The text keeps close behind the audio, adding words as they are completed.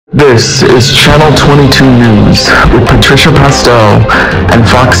This is Channel 22 News with Patricia, Pastel, and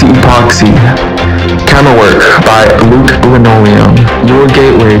Foxy Poxy. Camera work by Luke Linoleum, your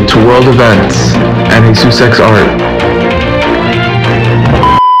gateway to world events, and JesusXart.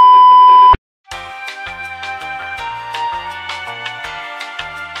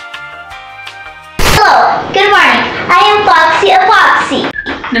 Hello, good morning. I am Foxy of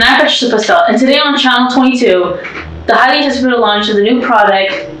Poxy. And I'm Patricia, Pastel, and today on Channel 22, the highly anticipated launch of the new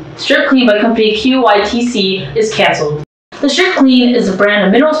product, Strip Cleen by company QYTC, is cancelled. The Strip Cleen is a brand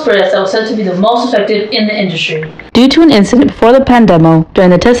of mineral spirits that was said to be the most effective in the industry. Due to an incident before the pandemic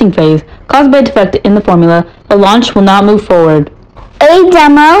during the testing phase caused by a defect in the formula, the launch will not move forward. A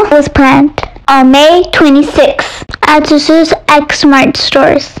demo was planned on May 26th at JesusXart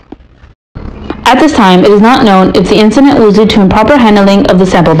stores. At this time, it is not known if the incident was due to improper handling of the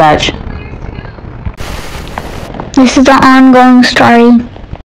sample batch. This is an ongoing story.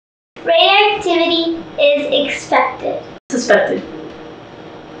 Radioactivity is expected. Suspected.